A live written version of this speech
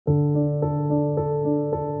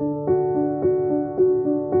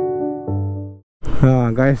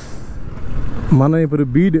Guys మనం ఇప్పుడు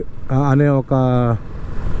bead అనే ఒక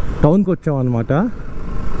టౌన్కి వచ్చామన్నమాట.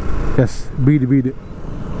 ఎస్, బీడ్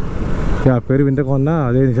పేరు వింటకున్నా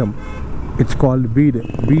అదే నిజం. It's called bead,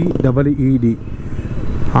 BEED.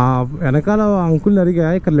 వెనకాల అంకుల్ని అడిగా,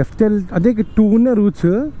 ఇక్కడ లెఫ్ట్ అదే 2 ఉన్న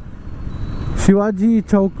రూట్స్. శివాజీ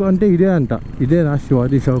చౌక్ అంటే ఇదే అంట. ఇదేనా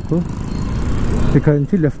శివాజీ చౌక్? ఇక్కడ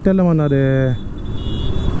నుంచి లెఫ్ట్ వెళ్ళమన్నారే.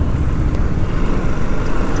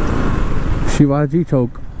 శివాజీ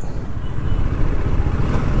చౌక్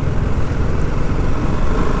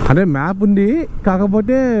అంటే మ్యాప్ ఉంది,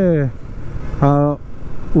 కాకపోతే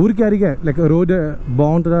ఊరికి అడిగా లైక్ రోడ్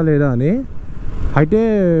బాగుంటుందా లేదా అని. అయితే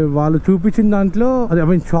వాళ్ళు చూపించిన దాంట్లో అది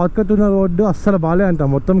షార్ట్ కట్ ఉన్న రోడ్డు అస్సలు బాగాలే అంట,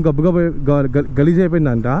 మొత్తం గలీజ్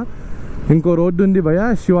అయిపోయిందంట. ఇంకో రోడ్డు ఉంది భయ,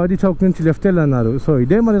 శివాజీ చౌక్ నుంచి లెఫ్ట్ వెళ్ళన్నారు. సో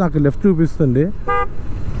ఇదే మరి నాకు లెఫ్ట్ చూపిస్తుంది,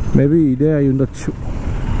 మేబీ ఇదే అయి ఉండొచ్చు.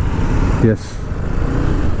 ఎస్,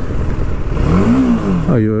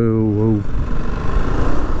 అయ్యో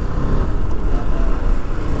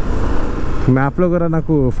మ్యాప్లో కూడా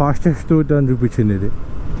నాకు ఫాస్టెస్ట్ రూట్ అని చూపించింది ఇది.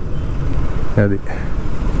 అది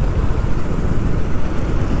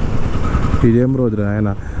ఇదేం రోడ్ రా ఆయన.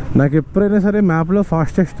 నాకు ఎప్పుడైనా సరే మ్యాప్లో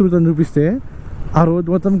ఫాస్టెస్ట్ రూట్ అని చూపిస్తే ఆ రోడ్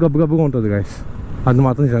మొత్తం గబ్బుగా ఉంటుంది గైస్. అది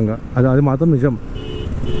మాత్రం నిజంగా, అది మాత్రం నిజం.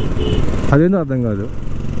 అదేందో అర్థం కాదు.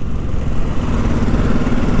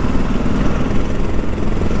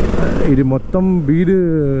 ఇది మొత్తం బీడ్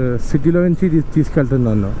సిటీలో నుంచి తీసుకెళ్తుంది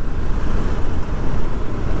నన్ను.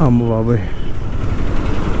 అమ్మ బాబాయ్,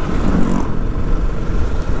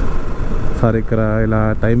 సార్ ఇక్కడ ఇలా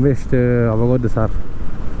టైం వేస్ట్ అవ్వకూడదు సార్.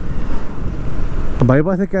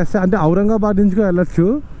 బైపాస్ ఎక్కేస్తే అంటే ఔరంగాబాద్ నుంచి వెళ్ళొచ్చు,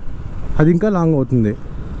 అది ఇంకా లాంగ్ అవుతుంది.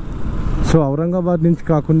 సో ఔరంగాబాద్ నుంచి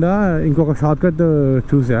కాకుండా ఇంకొక షార్ట్ కట్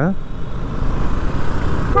చూసా,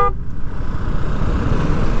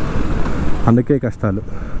 అందుకే కష్టాలు.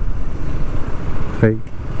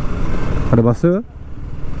 అక్కడ బస్సు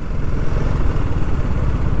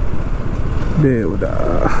దేవుడా.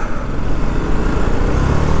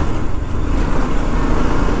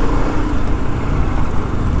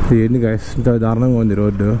 ఏంది గైస్ ఇంత దారుణంగా ఉంది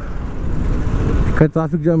రోడ్డు. ఇక్కడ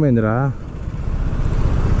ట్రాఫిక్ జామ్ అయిందిరా,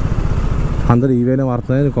 అందరు ఈవేనే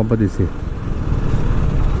మారుతున్నాయి కొంప తీసి.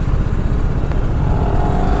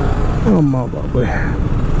 అమ్మా బాబోయ్.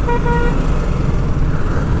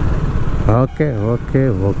 ఓకే ఓకే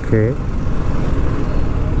ఓకే,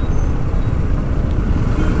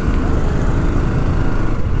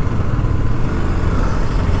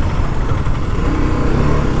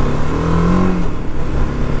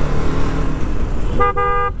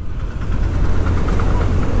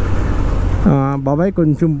 బాబాయ్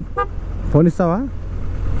కొంచెం ఫోన్ ఇస్తావా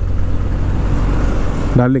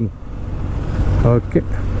డార్లింగ్? ఓకే,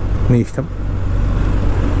 నీ ఇష్టం.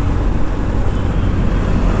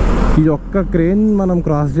 ఈ ఒక్క క్రేన్ మనం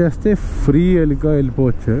క్రాస్ చేస్తే ఫ్రీగా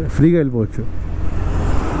వెళ్ళిపోవచ్చు.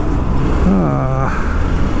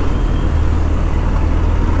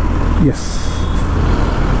 ఎస్,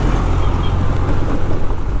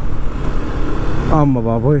 అమ్మ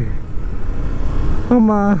బాబోయ్,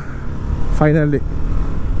 అమ్మా ఫైనల్లీ.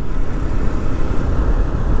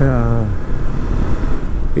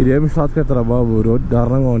 ఇదేమి షార్ట్ కట్టారా బాబు, రోడ్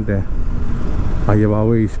దారుణంగా ఉంటే. అయ్యో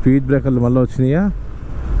బాబు, ఈ స్పీడ్ బ్రేకర్లు మళ్ళీ వచ్చినాయా?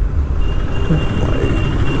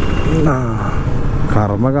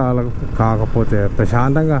 కర్మ కాకపోతే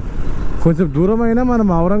ప్రశాంతంగా కొంచెం దూరమైనా మనం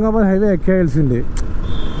ఔరంగాబాద్ హైవే ఎక్కేయాల్సింది.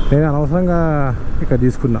 నేను అనవసరంగా ఇక్కడ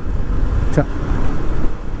తీసుకున్నా.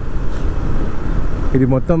 ఇది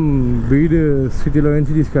మొత్తం బీడ్ సిటీలో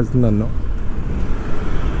నుంచి తీసుకెళ్తుంది నన్ను.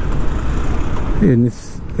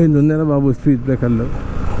 ఎన్ని ఉన్నాయా బాబు స్పీడ్ బ్రేకర్లు.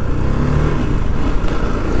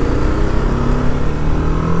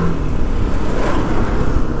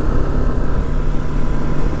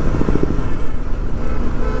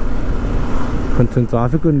 కొంచెం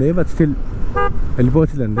ట్రాఫిక్ ఉంది, బట్ స్టిల్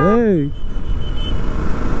వెళ్ళిపోవచ్చులేండి.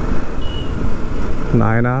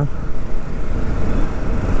 నాయనా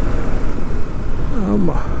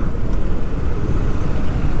అమ్మా.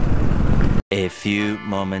 A few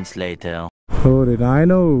moments later. ఓరే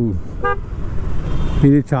నాయనో,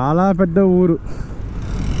 ఇది చాలా పెద్ద ఊరు.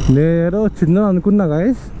 నేనేదో చిన్న అనుకున్నా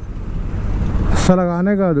గైస్, అసలు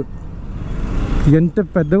కానే కాదు. ఎంత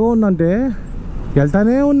పెద్దగా ఉందంటే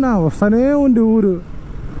వెళ్తానే ఉన్నా, వస్తానే ఉంది ఊరు.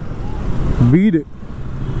 బీడ్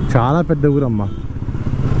చాలా పెద్ద ఊరమ్మా.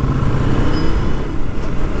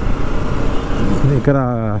 ఇక్కడ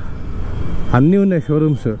అన్నీ ఉన్నాయి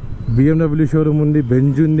షోరూమ్స్. BMW షోరూమ్ ఉంది,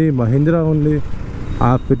 బెంజ్ ఉంది, మహీంద్రా ఉంది, ఆ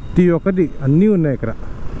ప్రతి ఒక్కటి అన్నీ ఉన్నాయి ఇక్కడ.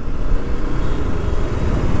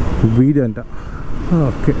 బీడ్ అంట.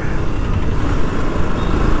 ఓకే,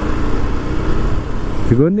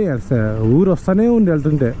 ఇవన్నీ ఊరు వస్తానే ఉంది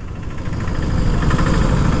వెళ్తుంటే.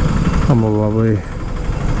 అమ్మ బాబోయ్,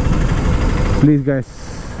 ప్లీజ్ గైస్.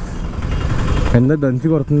 ఎండ దంచి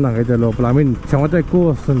కొడుతుంది నాకైతే లోపల. ఐ మీన్ చెమట ఎక్కువ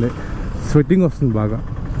వస్తుంది, స్వెట్టింగ్ వస్తుంది బాగా.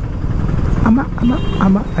 అమ్మ అమ్మ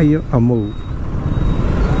అమ్మ, అయ్యో అమ్మో.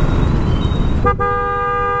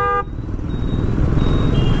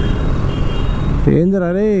 ఏం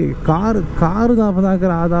జరే కారు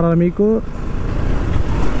దగ్గర ఆధారాలు మీకు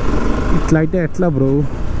ఇట్లా అయితే ఎట్లా బ్రో?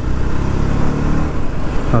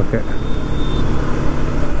 ఓకే,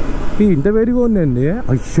 ఈ ఇంత వేడిగా ఉందండి.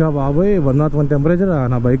 అయ్యా బాబోయ్, 101 టెంపరేచర్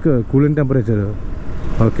నా bike, cooling temperature.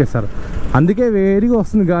 Okay sir, అందుకే వేడిగా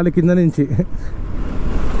వస్తుంది గాలి కింద నుంచి.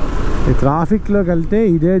 ఈ ట్రాఫిక్లోకి వెళ్తే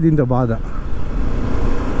ఇదే దీంతో బాధ.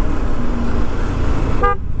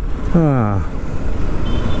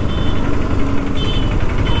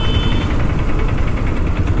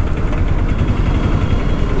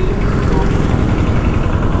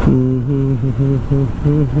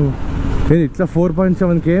 నేను ఇట్లా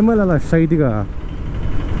 4.7 km అలా స్ట్రైట్గా.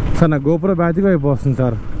 సార్ నా గోపుర బ్యాచ్గా అయిపోతుంది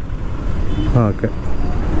sir. Okay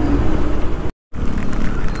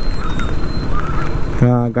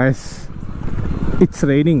guys, it's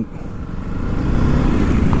raining.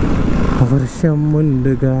 వర్షం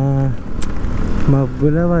ముందుగా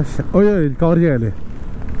మబ్బుల వర్షం. ఓయో, ఇది కవర్ చేయాలి.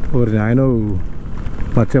 ఓరి ఆయన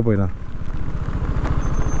మర్చిపోయినా.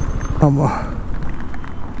 అమ్మా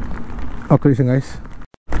ఒక్క విషయం గైస్.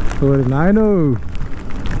 ఓరి నాయను,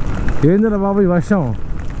 ఏందిరా బాబు ఈ వర్షం.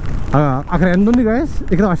 అక్కడ ఎంత ఉంది గైస్,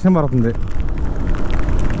 ఇక్కడ వర్షం పడుతుంది.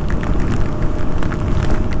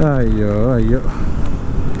 అయ్యో అయ్యో,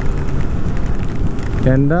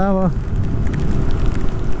 ఎండ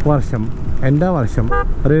వర్షం, ఎండ వర్షం.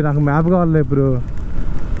 అరే నాకు మ్యాప్ కావాలి ఇప్పుడు.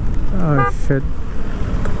 Shut,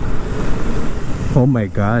 oh my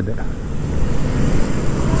God.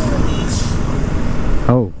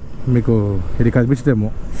 ఓ, మీకు ఇది కనిపించదేమో.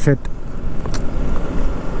 షట్,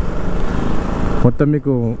 మొత్తం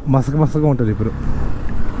మీకు మసకగా ఉంటుంది ఇప్పుడు.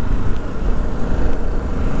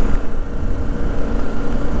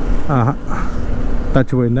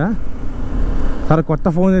 టచ్ పోయిందా? సరే, కొత్త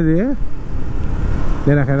ఫోన్ ఇది.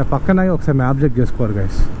 నేను అక్కడ పక్కన ఒకసారి మ్యాప్ చెక్ చేసుకోవాలి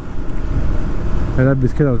గైస్. లేదా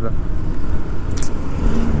బిస్కెట్ అవుతా.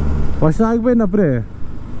 వర్షం ఆగిపోయింది అప్పుడే.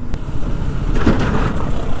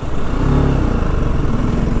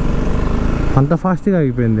 అంత ఫాస్ట్గా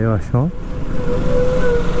ఆగిపోయింది వర్షం.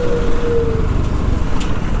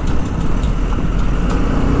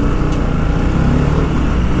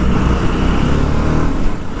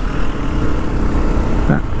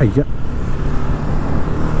 అయ్యా,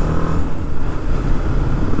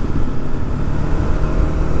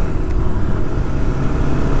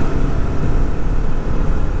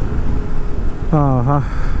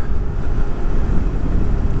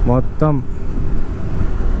 మొత్తం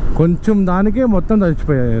కొంచెం దానికే మొత్తం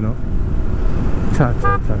తడిచిపోయాను. చా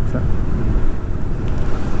చా చా చా,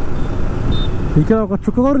 ఇక్కడ ఒక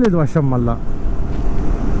చుక్క కూడా లేదు వర్షం. మళ్ళా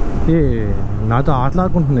నాతో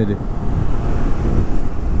ఆటలాడుకుంటుంది ఇది.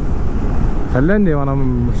 వెళ్ళండి, మనం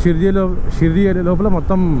షిర్డీ లోపల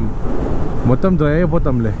మొత్తం డ్రై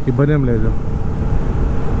అయిపోతాంలే, ఇబ్బంది ఏం లేదు.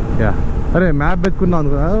 యా, అరే మ్యాప్ పెట్టుకున్నాను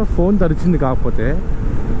కదా, ఫోన్ తడిచింది. కాకపోతే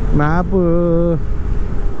మ్యాప్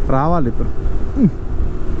రావాలి ఇప్పుడు.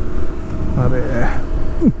 అరే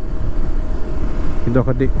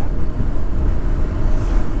ఇదొకటి,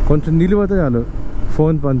 కొంచెం నీళ్ళు పోతే చాలు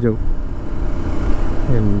ఫోన్ పనిచేవు.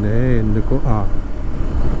 ఎందుకు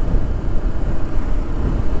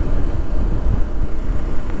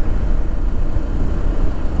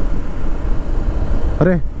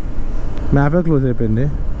అరే మ్యాపే క్లోజ్ అయిపోయింది.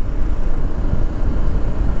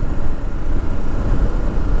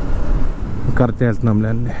 కరెక్ట్ వెళ్తున్నాంలే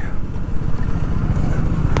అండి.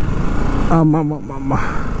 అమ్మ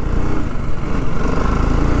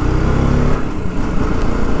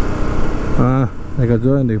ఇక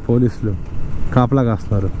చూడండి, పోలీసులు కాపలా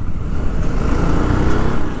కాస్తున్నారు.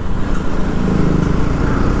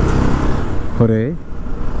 ఒరే,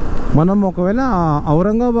 మనం ఒకవేళ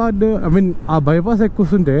ఔరంగాబాద్ ఆ బైపాస్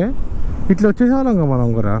ఎక్కుస్తుంటే ఇట్లా వచ్చేసేవాళ్ళం కదా మనం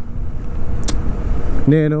కూడా.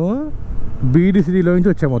 నేను బీడీసీలో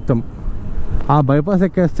నుంచి వచ్చా మొత్తం. ఆ బైపాస్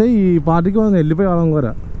ఎక్కేస్తే ఈ పార్టీకి మనం వెళ్ళిపోయేవాళ్ళం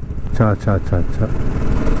కూడా. చా చా చా చా,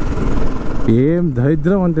 ఏం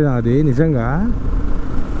దరిద్రం అంటే నాది నిజంగా.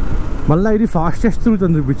 మళ్ళీ ఇది ఫాస్టెస్ట్ రూట్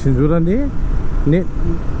అని చూపించింది చూడండి.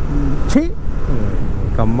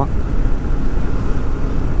 కమ్మ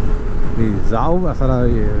ఈ జావు అసలు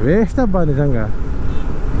వేస్ట్ అబ్బా నిజంగా.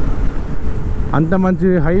 అంత మంచి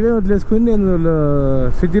హైవే వదిలేసుకుని నేను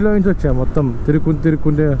సిటీలో నుంచి వచ్చా మొత్తం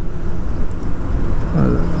తిరుక్కుంటే.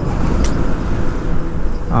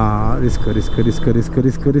 Risk risk risk risk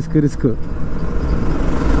risk risk risk.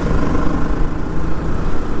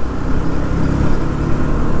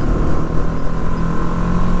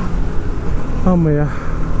 అమ్మయ్య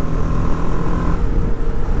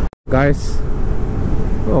గాయస్,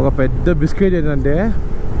 ఒక పెద్ద బిస్కెట్ ఏంటంటే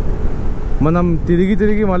మనం తిరిగి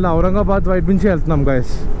తిరిగి మళ్ళీ ఔరంగాబాద్ వైపు నుంచి వెళ్తున్నాం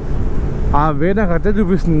గాయస్. ఆ వే నాకు అదే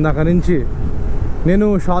చూపిస్తుంది. నాకు నుంచి నేను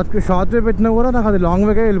షార్ట్ వే పెట్టినా కూడా నాకు అది లాంగ్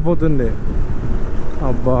వేకే వెళ్ళిపోతుంది.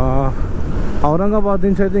 అబ్బా, ఔరంగాబాద్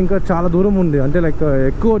నుంచి అయితే ఇంకా చాలా దూరం ఉంది, అంటే లైక్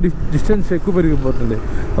ఎక్కువ డిస్టెన్స్ ఎక్కువ పెరిగిపోతుంది.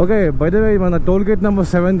 ఓకే, బై ద వే మన toll gate number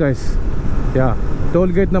 7 guys. Yeah,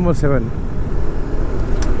 toll gate number 7.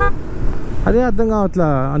 అదే అర్థం కావట్లా,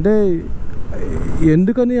 అంటే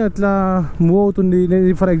ఎందుకని అట్లా మూవ్ అవుతుంది.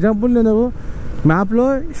 నేను ఫర్ ఎగ్జాంపుల్ నేను మ్యాప్లో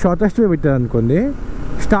షార్టెస్ట్ వే పెట్టాను అనుకోండి,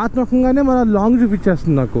 స్టార్ట్ నొక్కగానే మన లాంగ్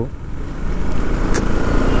చూపించేస్తుంది నాకు.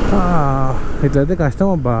 ఇట్లయితే కష్టం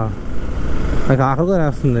అబ్బా, నాకు ఆకలిగా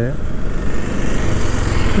వేస్తుంది.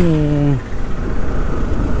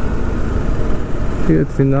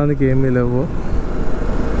 తినడానికి ఏమీ లేవు.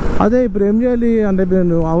 అదే ఇప్పుడు ఏం చేయాలి అంటే,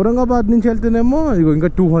 నేను ఔరంగాబాద్ నుంచి వెళ్తేనేమో ఇగో ఇంకా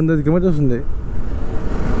 200 కిలోమీటర్స్ ఉంది.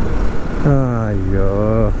 అయ్యో,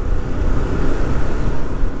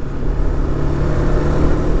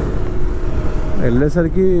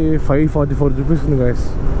 వెళ్ళేసరికి 544 చూపిస్తుంది గాయస్.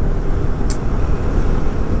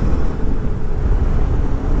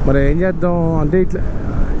 మరి ఏం చేద్దాం అంటే, ఇట్లా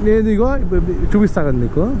నేను ఇగో చూపిస్తా కదా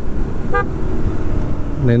మీకు.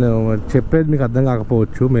 నేను చెప్పేది మీకు అర్థం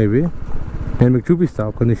కాకపోవచ్చు మేబీ, నేను మీకు చూపిస్తా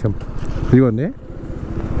ఒక్క నిమిషం. ఇదిగోండి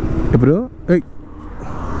ఇప్పుడు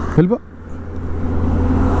వెళ్ళిపో.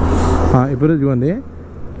 ఇప్పుడు ఇదిగోండి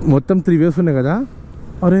మొత్తం 3 వేవ్స్ ఉన్నాయి కదా.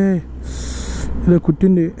 అరే ఇలా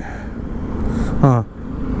కుట్టింది.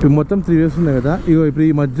 ఇప్పుడు మొత్తం 3 వేవ్స్ ఉన్నాయి కదా. ఇగో ఇప్పుడు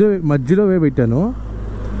ఈ మధ్యలో వే పెట్టాను,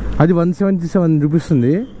 అది 177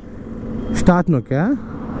 చూపిస్తుంది. స్టార్ట్ నొక్కా,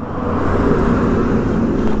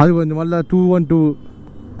 అది కొంచెం మళ్ళీ 212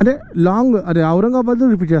 అంటే లాంగ్, అదే ఔరంగాబాద్లో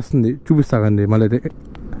చూపించేస్తుంది. చూపిస్తాకండి మళ్ళీ అదే,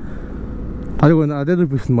 అది కొంచెం అదే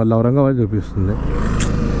చూపిస్తుంది, మళ్ళీ ఔరంగాబాద్ చూపిస్తుంది.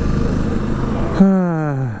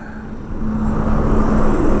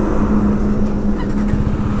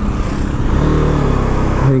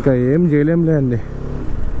 ఇంకా ఏం చేయలేంలే అండి,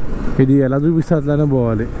 ఇది ఎలా చూపిస్తే అట్లానే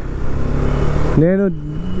పోవాలి. నేను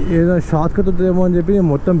ఏదో షార్ట్ కట్ అవుతుందేమో అని చెప్పి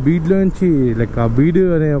మొత్తం బీడ్లో నుంచి, లైక్ ఆ బీడ్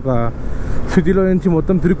అనే ఒక సిటీలో నుంచి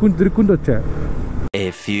మొత్తం తిరుక్కుంటూ వచ్చా. A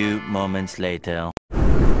few moments later.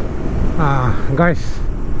 Guys,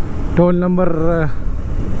 toll number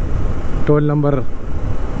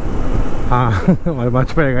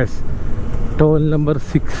మర్చిపోయా guys. Toll number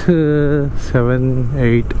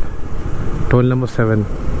 678, toll number 7.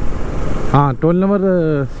 Toll number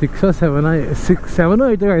 6 or 7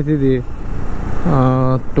 అయితే గాయస్ ఇది.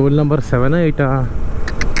 టోల్ నెంబర్ 7 or 8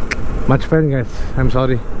 మర్చిపోయాను గాయస్, ఐఎమ్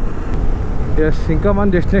సారీ. ఎస్, ఇంకా మన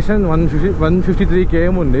డెస్టినేషన్ 153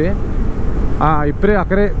 km ఉంది. ఇప్పుడే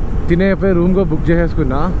అక్కడే తినేపోయి రూమ్గా బుక్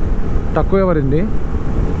చేసేసుకున్నా, తక్కువే పడింది.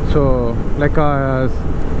 సో లైక్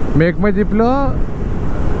మేక్ మై ట్రిప్లో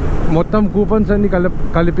మొత్తం కూపన్స్ అన్ని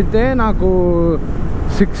కలిపితే నాకు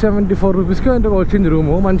 674 రూపీస్కి అంటే వచ్చింది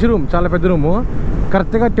రూము. మంచి రూమ్, చాలా పెద్ద రూము,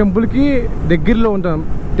 కరెక్ట్గా టెంపుల్కి దగ్గరలో ఉంటాం.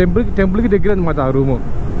 టెంపుల్కి దగ్గర అనమాట ఆ రూము,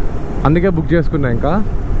 అందుకే బుక్ చేసుకున్నా ఇంకా.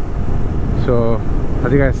 సో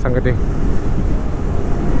అది కాదు సంగతి.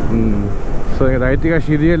 సో రైట్గా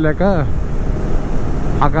షిరిడి వెళ్ళాక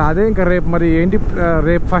అక్కడ అదే ఇంకా రేపు మరి ఏంటి,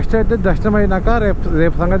 రేపు ఫస్ట్ అయితే దర్శనం అయినాక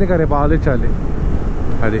రేపు సంగతి ఇంకా రేపు ఆలోచించాలి.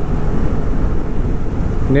 అది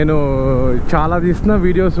నేను చాలా తీసిన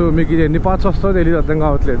వీడియోస్, మీకు ఇది ఎన్ని పార్ట్స్ వస్తుందో తెలియదు, అర్థం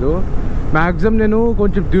కావట్లేదు. మ్యాక్సిమం నేను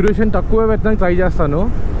కొంచెం డ్యూరేషన్ తక్కువ పెట్టడానికి ట్రై చేస్తాను,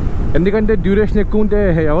 ఎందుకంటే డ్యూరేషన్ ఎక్కువ ఉంటే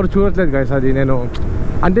ఎవరు చూడట్లేదు గైస్.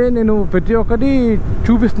 అది నేను ప్రతి ఒక్కటి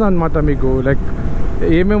చూపిస్తున్నాను అనమాట మీకు, లైక్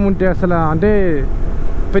ఏమేమి ఉంటాయి అసలు, అంటే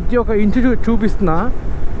ప్రతి ఒక్క ఇంచు చూపిస్తున్నా.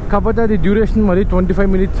 కాకపోతే అది డ్యూరేషన్ మరి 25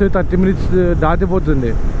 minutes 30 minutes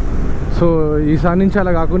దాటిపోతుంది. సో ఈసారి నుంచి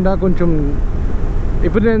అలా కాకుండా కొంచెం,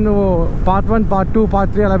 ఇప్పుడు నేను part 1 part 2 part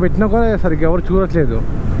 3 అలా పెట్టినా కూడా సరిగ్గా ఎవరు చూడట్లేదు.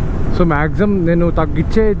 సో మ్యాక్సిమం నేను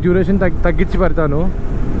డ్యూరేషన్ తగ్గించి పెడతాను.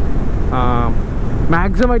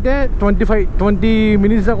 మ్యాక్సిమం అయితే 20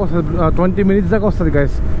 minutes దాకా వస్తుంది, 20 minutes దాకా వస్తుంది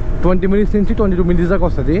గైస్. 20 minutes నుంచి 22 minutes దాకా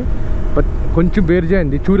వస్తుంది. బట్ కొంచెం బేర్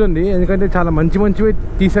చేయండి, చూడండి, ఎందుకంటే చాలా మంచివి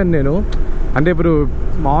తీసాను నేను. అంటే ఇప్పుడు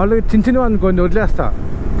మామూలుగా చిన్నవి అనుకోండి వదిలేస్తా,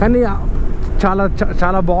 కానీ చాలా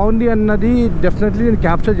చాలా బాగుంది అన్నది డెఫినెట్లీ నేను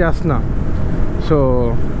క్యాప్చర్ చేస్తున్నా. సో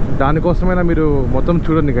దానికోసమైనా మీరు మొత్తం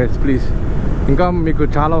చూడండి గైస్ ప్లీజ్. ఇంకా మీకు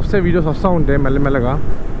చాలా వీడియోస్ వస్తూ ఉంటాయి మెల్లమెల్లగా,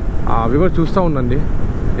 అవి కూడా చూస్తూ ఉండండి.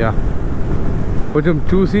 యా, కొంచెం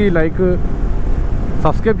చూసి లైక్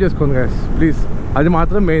సబ్స్క్రైబ్ చేసుకోండి గైస్ ప్లీజ్, అది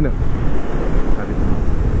మాత్రం మెయిన్. అది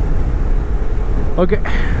ఓకే,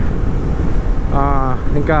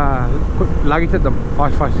 ఇంకా లాగించేద్దాం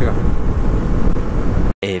ఫాస్ట్గా.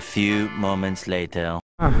 A few moments later.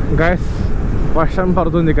 Guys వర్షం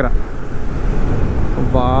పడుతుంది ఇక్కడ.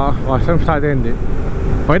 బా వర్షం స్టార్ట్ అయింది.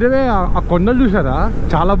 బయటవే ఆ కొండలు చూసారా,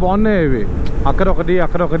 చాలా బాగున్నాయి అవి. అక్కడ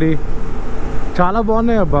ఒకటి చాలా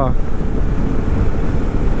బాగున్నాయి అబ్బా.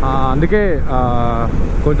 అందుకే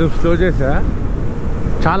కొంచెం స్లో చేసా.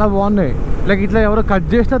 చాలా బాగున్నాయి. లైక్ ఇట్లా ఎవరో కట్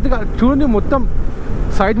చేసినట్టుగా చూడండి. మొత్తం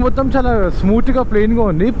సైడ్ మొత్తం చాలా స్మూత్గా ప్లెయిన్గా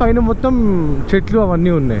ఉంది. పైన మొత్తం చెట్లు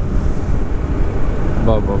అవన్నీ ఉన్నాయి.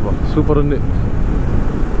 బాబా సూపర్ ఉంది.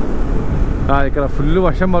 ఇక్కడ ఫుల్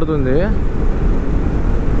వర్షం పడుతుంది.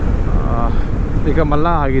 ఇక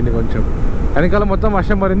మళ్ళీ ఆగింది. కొంచెం వెనకాల మొత్తం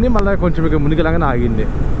వర్షం పడింది. మళ్ళీ కొంచెం ఇక మునిగిలాగానే ఆగింది.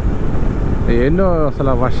 ఏంటో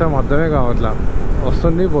అసలు వర్షం అర్థమే కావట్లా,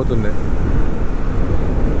 వస్తుంది పోతుంది.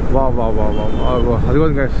 వా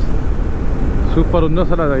అదిగోండి గైస్, సూపర్ ఉంది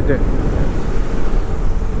అసలు అదైతే.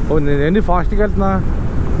 నేనేంటి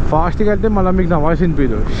ఫాస్ట్గా వెళ్తే మళ్ళీ మీకు నా వాయిస్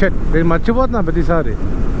వినిపించదు. షట్, నేను మర్చిపోతున్నా ప్రతిసారి.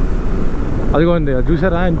 అదిగోండి, అది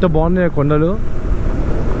చూసారా ఎంత బాగున్నాయి కొండలు,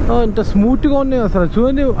 ఎంత స్మూత్గా ఉన్నాయి అసలు.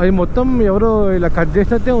 చూడండి, అది మొత్తం ఎవరో ఇలా కట్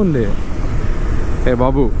చేసినట్టే ఉంది. ఏ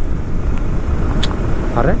బాబు,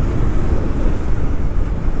 అరే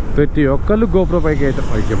ప్రతి ఒక్కళ్ళు గోప్రో పైకి అయితే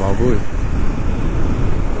అయితే బాబు.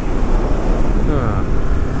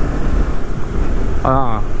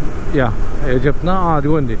 యా ఏ చెప్తున్నా,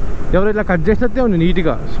 అదిగోండి ఎవరు ఇట్లా కట్ చేసినట్టే ఉంది.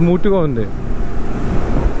 నీట్గా స్మూత్గా ఉంది,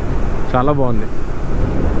 చాలా బాగుంది,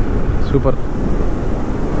 సూపర్.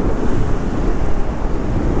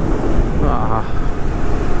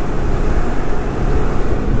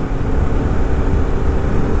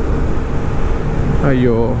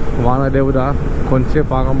 అయ్యో వానదేవుడా,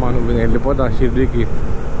 కొంచెంసేపు ఆగమ్మా, నువ్వు వెళ్ళిపోతా షిర్డీకి.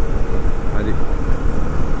 అది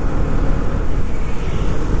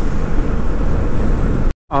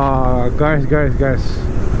గాయస్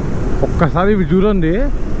ఒక్కసారి ఇవి చూడండి.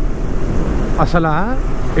 అసలు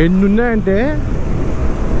ఎన్ని ఉన్నాయంటే,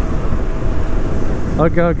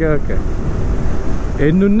 ఓకే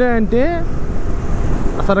ఎన్ని ఉన్నాయంటే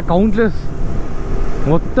అసలు కౌంట్లెస్.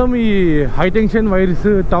 మొత్తం ఈ హై టెన్షన్ వైర్స్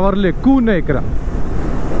టవర్లు ఎక్కువ ఉన్నాయి ఇక్కడ.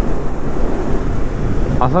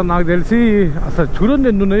 అసలు నాకు తెలిసి అసలు చూడండి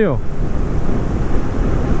ఎన్ని ఉన్నాయో.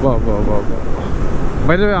 బాబా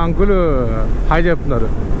బయట అంకుల్ హాయ్ చెప్తున్నారు.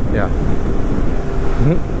 Yeah,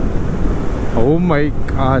 oh my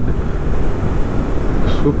God,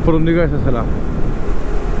 super ఉంది గాయస్. అసలు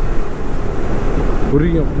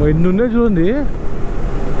ఎన్ని ఉన్నాయి చూడండి.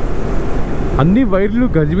 అన్ని వైర్లు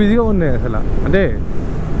గజిబిజిగా ఉన్నాయి అసలు. అంటే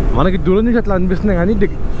మనకి దూరం నుంచి అట్లా అనిపిస్తున్నాయి, కానీ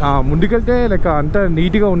ముందుకెళ్తే లైక్ అంత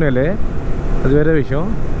నీట్గా ఉన్నాయిలే, అది వేరే విషయం.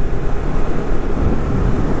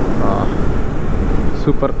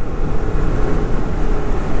 సూపర్.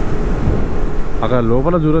 అక్కడ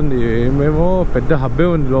లోపల చూడండి, ఏమేమో పెద్ద హబ్బే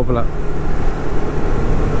ఉంది లోపల.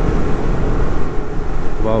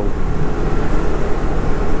 వావ్,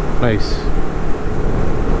 నైస్,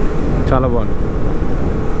 చాలా బాగుంది.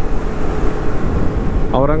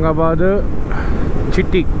 ఔరంగాబాద్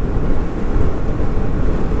చిట్టి.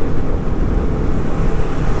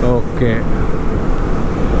 ఓకే,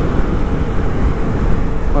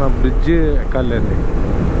 మన బ్రిడ్జ్ ఎక్కాలండి.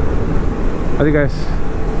 అది గైస్,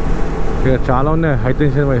 ఇక చాలా ఉన్నాయి హై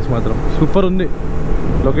టెన్షన్ వైర్స్ మాత్రం. సూపర్ ఉంది,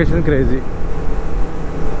 లొకేషన్ క్రేజీ.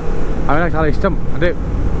 అవి నాకు చాలా ఇష్టం. అంటే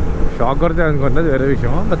షాక్ కొడితే అనుకుంటుంది వేరే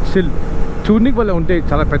విషయం, బట్ స్టిల్ చూడనికి వల్ల ఉంటాయి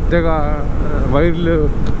చాలా పెద్దగా వైర్లు.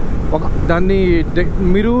 దాన్ని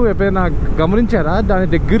మీరు ఎప్పుడైనా గమనించారా? దాని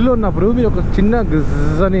దగ్గరలో ఉన్నప్పుడు మీరు ఒక చిన్న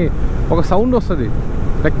గిజ్ అని ఒక సౌండ్ వస్తుంది,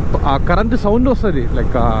 లైక్ ఆ కరెంటు సౌండ్ వస్తుంది.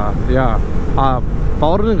 లైక్ యా, ఆ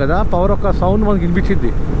పవర్ ఉంది కదా, పవర్ ఒక సౌండ్ మనకి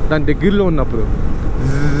వినిపించింది దాని దగ్గరలో ఉన్నప్పుడు,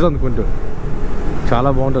 జిజ్ అనుకుంటూ. చాలా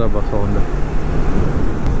బాగుంటుంది అబ్బా సౌండ్.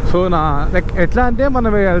 సో లైక్ ఎట్లా అంటే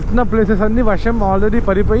మనం వెళ్తున్న ప్లేసెస్ అన్నీ వర్షం ఆల్రెడీ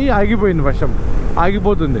పడిపోయి ఆగిపోయింది, వర్షం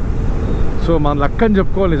ఆగిపోతుంది. సో మన లక్ అని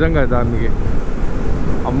చెప్పుకోవాలి నిజంగా దానికి.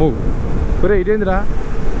 అమ్మో ఒరే ఇదేందిరా,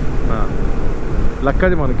 లక్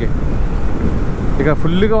అది మనకి. ఇక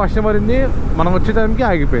ఫుల్గా వర్షం పడింది, మనం వచ్చే టైంకి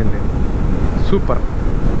ఆగిపోయింది. సూపర్.